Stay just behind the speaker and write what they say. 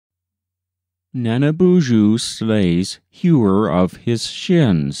Nanabushu slays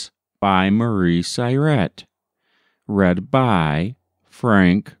Hewer-Of-His-Shins by Marie Syrette. Read by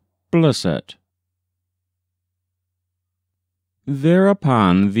Frank Blissett.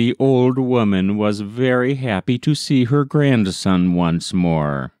 Thereupon the old woman was very happy to see her grandson once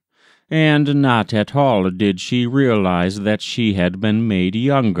more, and not at all did she realize that she had been made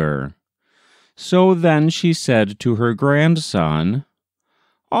younger. So then she said to her grandson,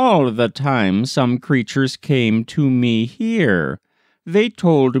 "All the time some creatures came to me here. They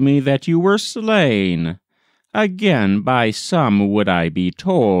told me that you were slain. Again by some would I be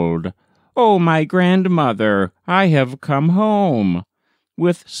told, 'O my grandmother, I have come home.'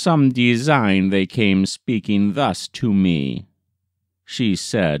 With some design they came speaking thus to me," she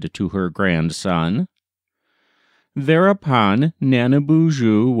said to her grandson. Thereupon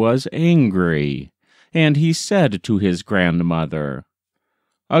Nanabushu was angry, and he said to his grandmother,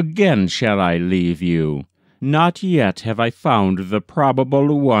 "Again shall I leave you. Not yet have I found the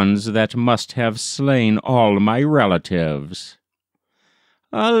probable ones that must have slain all my relatives."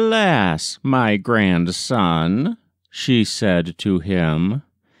 "Alas, my grandson," she said to him,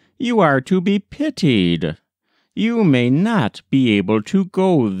 "you are to be pitied. You may not be able to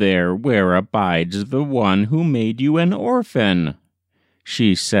go there where abides the one who made you an orphan,"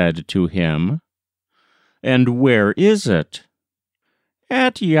 she said to him. "And where is it?"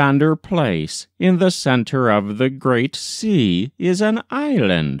 "At yonder place, in the center of the great sea, is an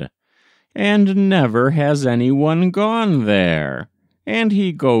island, and never has anyone gone there, and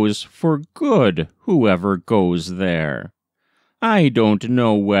he goes for good, whoever goes there. I don't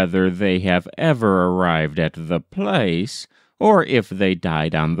know whether they have ever arrived at the place, or if they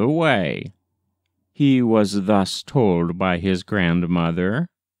died on the way." He was thus told by his grandmother.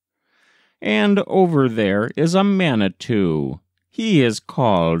 "And over there is a Manitou. He is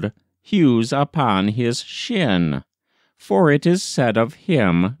called Hews-Upon-His-Shin, for it is said of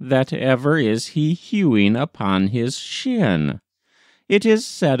him that ever is he hewing upon his shin. It is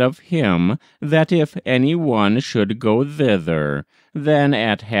said of him that if any one should go thither, then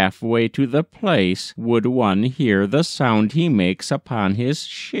at halfway to the place would one hear the sound he makes upon his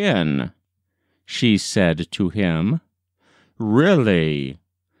shin," she said to him. "Really?"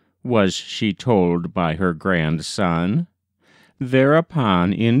 was she told by her grandson.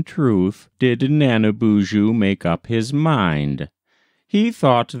 Thereupon, in truth, did Nanabushu make up his mind. He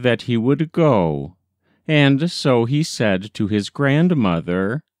thought that he would go, and so he said to his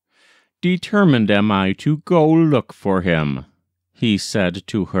grandmother, "Determined am I to go look for him," he said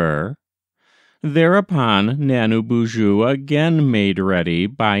to her. Thereupon Nanabushu again made ready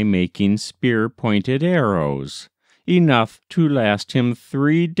by making spear-pointed arrows. Enough to last him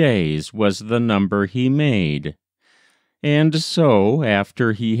 3 days was the number he made. And so,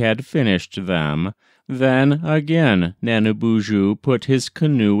 after he had finished them, then again Nanabushu put his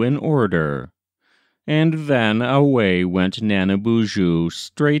canoe in order. And then away went Nanabushu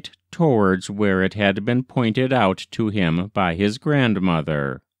straight towards where it had been pointed out to him by his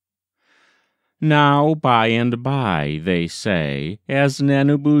grandmother. Now by and by, they say, as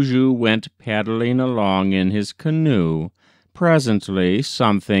Nanabushu went paddling along in his canoe, presently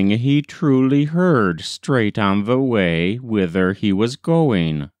something he truly heard straight on the way whither he was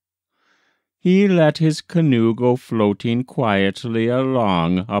going. He let his canoe go floating quietly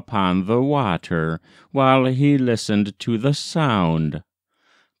along upon the water, while he listened to the sound.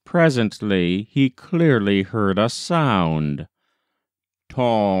 Presently he clearly heard a sound.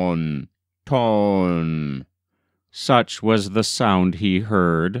 "Ton, ton," such was the sound he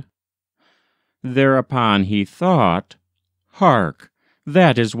heard. Thereupon he thought, "Hark,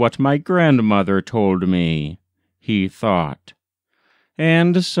 that is what my grandmother told me," he thought.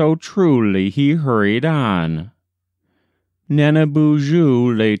 And so truly he hurried on.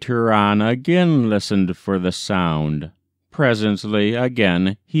 Nanabushu later on again listened for the sound. Presently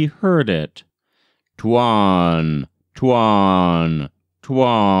again he heard it. "Twan, twan,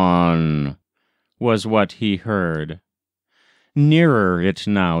 twan," was what he heard. Nearer it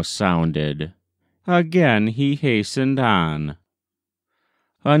now sounded. Again he hastened on.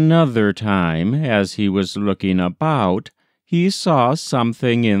 Another time, as he was looking about, he saw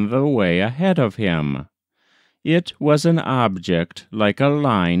something in the way ahead of him. It was an object like a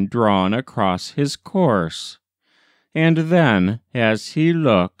line drawn across his course. And then, as he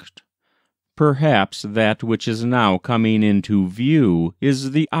looked, "Perhaps that which is now coming into view is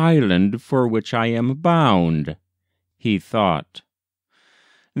the island for which I am bound," he thought.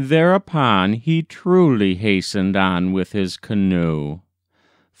 Thereupon he truly hastened on with his canoe.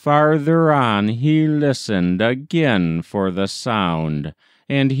 Farther on he listened again for the sound,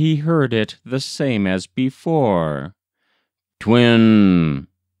 and he heard it the same as before. Twin,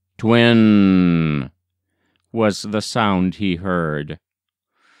 twin, was the sound he heard.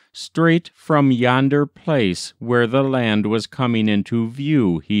 Straight from yonder place where the land was coming into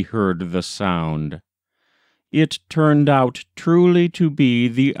view he heard the sound. It turned out truly to be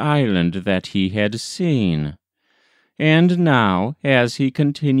the island that he had seen. And now, as he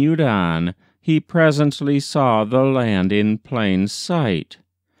continued on, he presently saw the land in plain sight.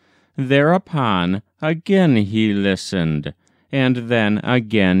 Thereupon again he listened, and then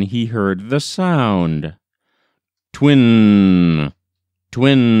again he heard the sound. Twin,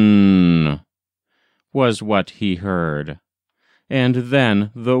 twin, was what he heard. And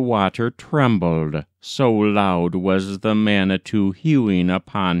then the water trembled, so loud was the Manitou hewing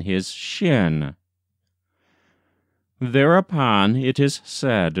upon his shin. Thereupon it is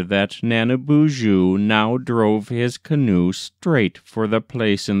said that Nanabushu now drove his canoe straight for the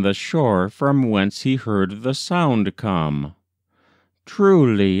place in the shore from whence he heard the sound come.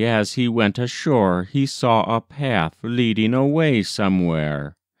 Truly, as he went ashore, he saw a path leading away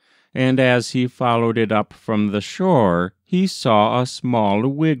somewhere, and as he followed it up from the shore, he saw a small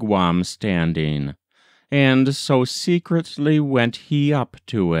wigwam standing, and so secretly went he up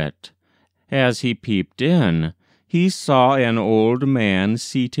to it. As he peeped in, he saw an old man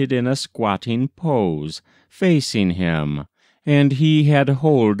seated in a squatting pose, facing him, and he had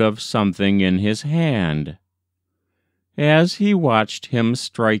hold of something in his hand. As he watched him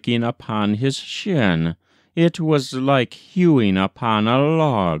striking upon his shin, it was like hewing upon a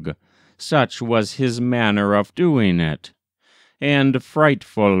log, such was his manner of doing it, and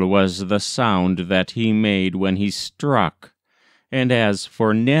frightful was the sound that he made when he struck. And as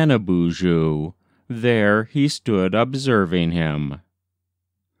for Nanabushu, there he stood observing him.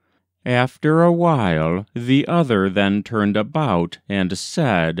 After a while, the other then turned about and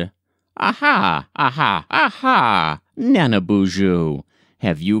said, "Aha, aha, aha, Nanabushu,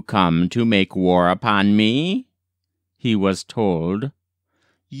 have you come to make war upon me?" He was told.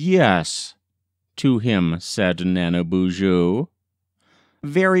 "Yes," to him said Nanabushu.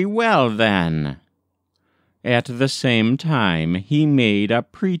 "Very well, then." At the same time he made a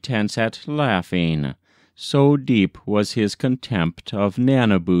pretense at laughing, so deep was his contempt of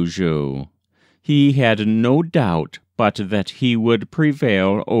Nanabushu. He had no doubt but that he would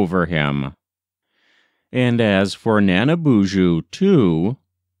prevail over him. And as for Nanabushu, too,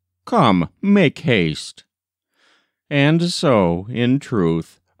 "Come, make haste." And so, in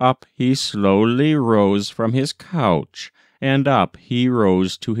truth, up he slowly rose from his couch, and up he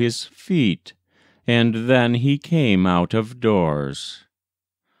rose to his feet, and then he came out of doors.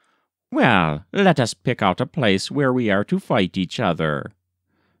 "Well, let us pick out a place where we are to fight each other,"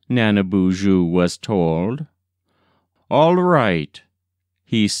 Nanabushu was told. "All right,"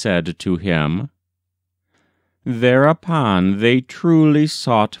 he said to him. Thereupon they truly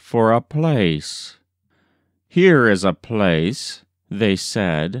sought for a place. "Here is a place," they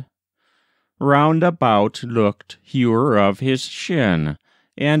said. Round about looked Hewer-Of-His-Shin,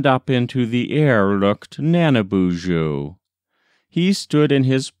 and up into the air looked Nanabushu. He stood in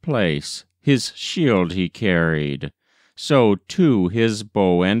his place, his shield he carried, so too his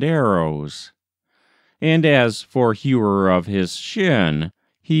bow and arrows. And as for Hewer-Of-His-Shin,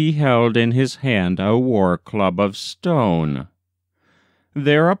 he held in his hand a war-club of stone.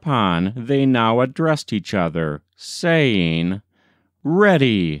 Thereupon they now addressed each other, saying,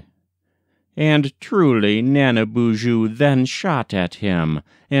 "Ready!" And truly Nanabushu then shot at him,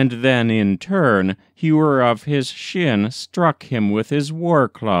 and then in turn Hewer-Of-His-Shin struck him with his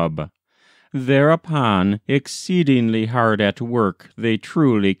war-club. Thereupon, exceedingly hard at work, they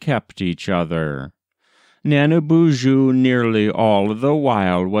truly kept each other. Nanabushu nearly all the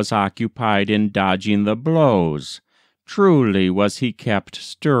while was occupied in dodging the blows. Truly was he kept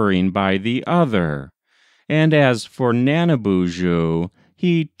stirring by the other. And as for Nanabushu,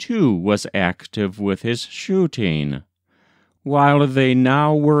 he too was active with his shooting. While they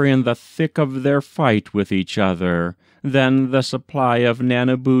now were in the thick of their fight with each other, then the supply of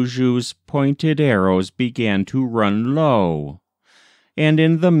Nanabushu's pointed arrows began to run low. And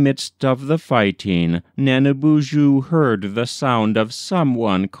in the midst of the fighting, Nanabushu heard the sound of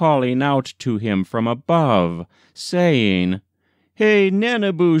someone calling out to him from above, saying, "Hey,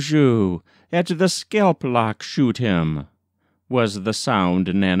 Nanabushu, at the scalp-lock shoot him," was the sound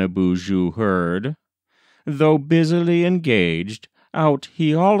Nanabushu heard. Though busily engaged, out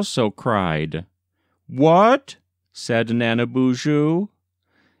he also cried. "What?" said Nanabushu.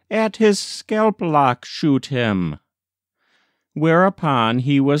 "At his scalp-lock shoot him." Whereupon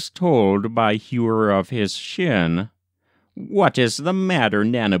he was told by Hewer-Of-His-Shin, What is the matter,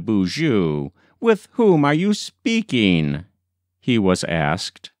 Nanabushu? With whom are you speaking?" he was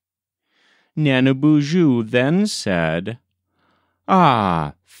asked. Nanabushu then said,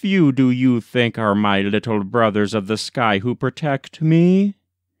 "Ah, few do you think are my little brothers of the sky who protect me?"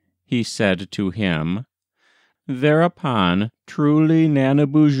 he said to him. Thereupon, truly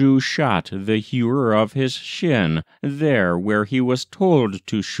Nanabushu shot the Hewer-Of-His-Shin there where he was told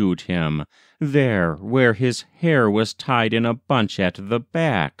to shoot him, there where his hair was tied in a bunch at the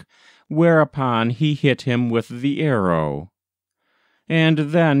back, whereupon he hit him with the arrow. And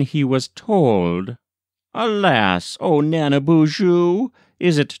then he was told, "Alas, O Nanabushu,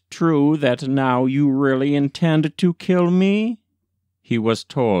 is it true that now you really intend to kill me?" He was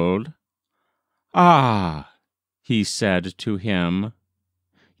told, "Ah," he said to him,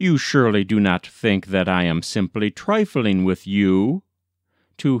 "you surely do not think that I am simply trifling with you?"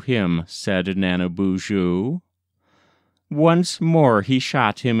 To him said Nanabushu. Once more he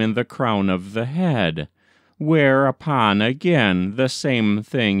shot him in the crown of the head, whereupon again the same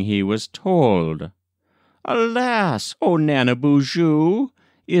thing he was told. "Alas, O Nanabushu,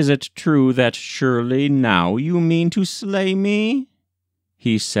 is it true that surely now you mean to slay me?"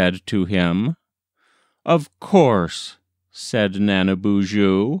 he said to him. "Of course," said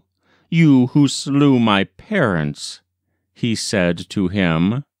Nanabushu, "you who slew my parents," he said to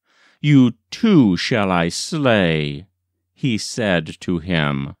him. "You too shall I slay," he said to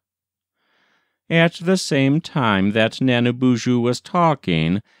him. At the same time that Nanabushu was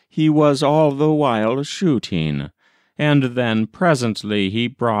talking, he was all the while shooting, and then presently he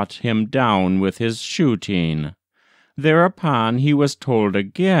brought him down with his shooting. Thereupon he was told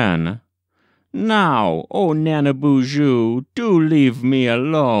again, "Now, O Nanabushu, do leave me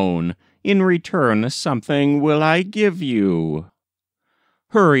alone. In return something will I give you."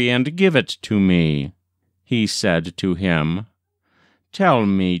 "Hurry and give it to me," he said to him. "Tell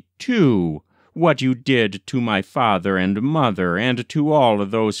me, too, what you did to my father and mother and to all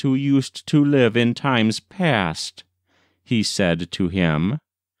those who used to live in times past," he said to him.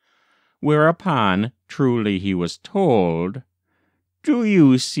 Whereupon truly he was told, "Do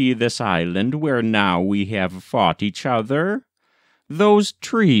you see this island where now we have fought each other? Those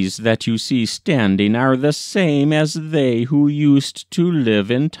trees that you see standing are the same as they who used to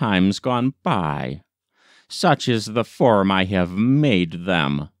live in times gone by. Such is the form I have made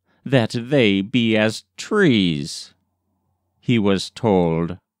them, that they be as trees." He was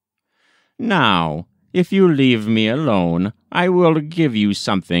told, "Now, if you leave me alone, I will give you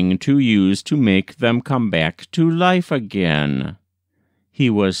something to use to make them come back to life again." He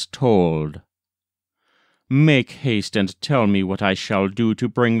was told, "Make haste and tell me what I shall do to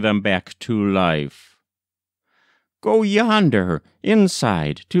bring them back to life." "Go yonder,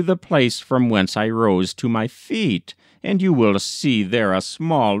 inside, to the place from whence I rose to my feet, and you will see there a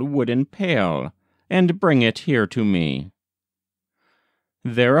small wooden pail, and bring it here to me."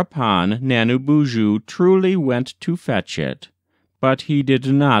 Thereupon Nanabushu truly went to fetch it, but he did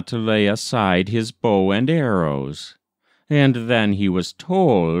not lay aside his bow and arrows. And then he was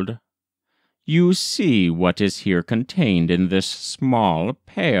told, "You see what is here contained in this small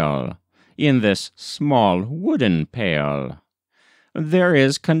pail, in this small wooden pail. There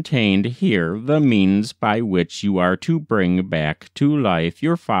is contained here the means by which you are to bring back to life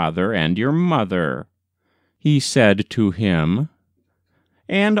your father and your mother." He said to him,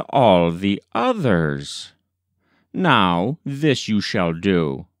 "And all the others. Now this you shall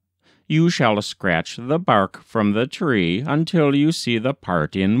do. You shall scratch the bark from the tree until you see the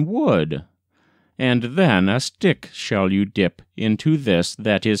part in wood. And then a stick shall you dip into this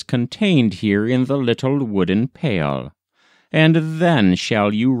that is contained here in the little wooden pail. And then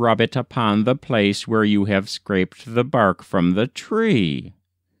shall you rub it upon the place where you have scraped the bark from the tree."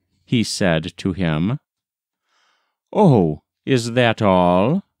 He said to him, "Oh, is that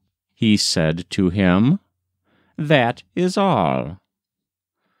all?" He said to him, "That is all."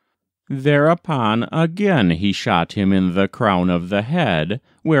 Thereupon again he shot him in the crown of the head,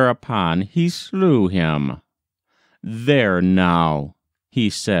 whereupon he slew him. "There now," he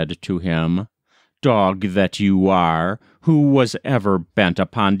said to him, "dog that you are, who was ever bent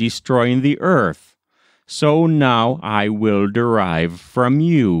upon destroying the earth, so now I will derive from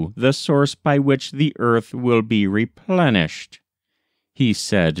you the source by which the earth will be replenished." He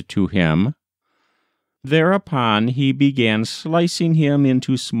said to him. Thereupon he began slicing him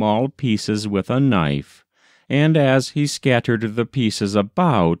into small pieces with a knife, and as he scattered the pieces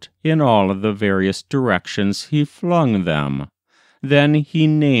about, in all the various directions he flung them. Then he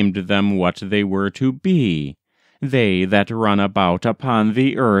named them what they were to be, they that run about upon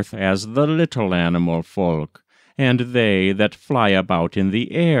the earth as the little animal folk, and they that fly about in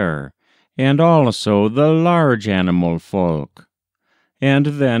the air, and also the large animal folk. And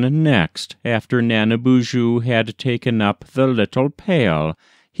then next, after Nanabushu had taken up the little pail,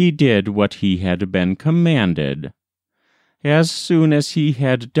 he did what he had been commanded. As soon as he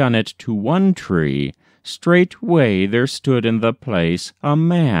had done it to one tree, straightway there stood in the place a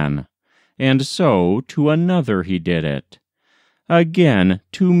man, and so to another he did it. Again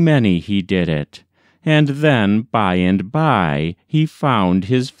to many he did it, and then by and by he found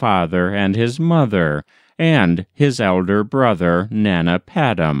his father and his mother, and his elder brother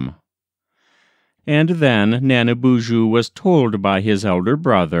Nanapadam. And then Nanabushu was told by his elder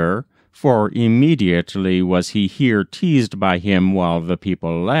brother, for immediately was he here teased by him while the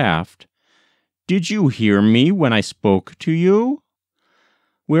people laughed, "Did you hear me when I spoke to you?"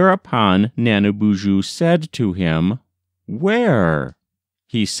 Whereupon Nanabushu said to him, "Where?"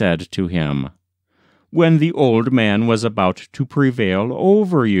 He said to him, "When the old man was about to prevail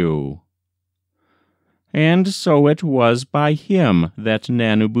over you." And so it was by him that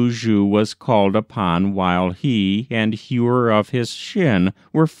Nanabushu was called upon while he and Hewer-Of-His-Shin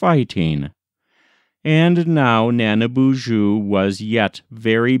were fighting. And now Nanabushu was yet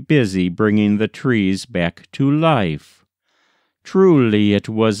very busy bringing the trees back to life. Truly it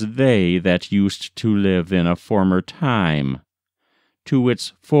was they that used to live in a former time. To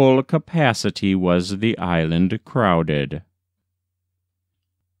its full capacity was the island crowded.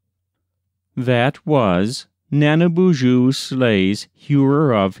 That was Nanabushu Slays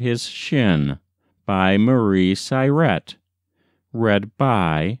Hewer-Of-His-Shin by Marie Syrette. Read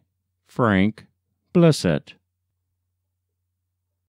by Frank Blissett.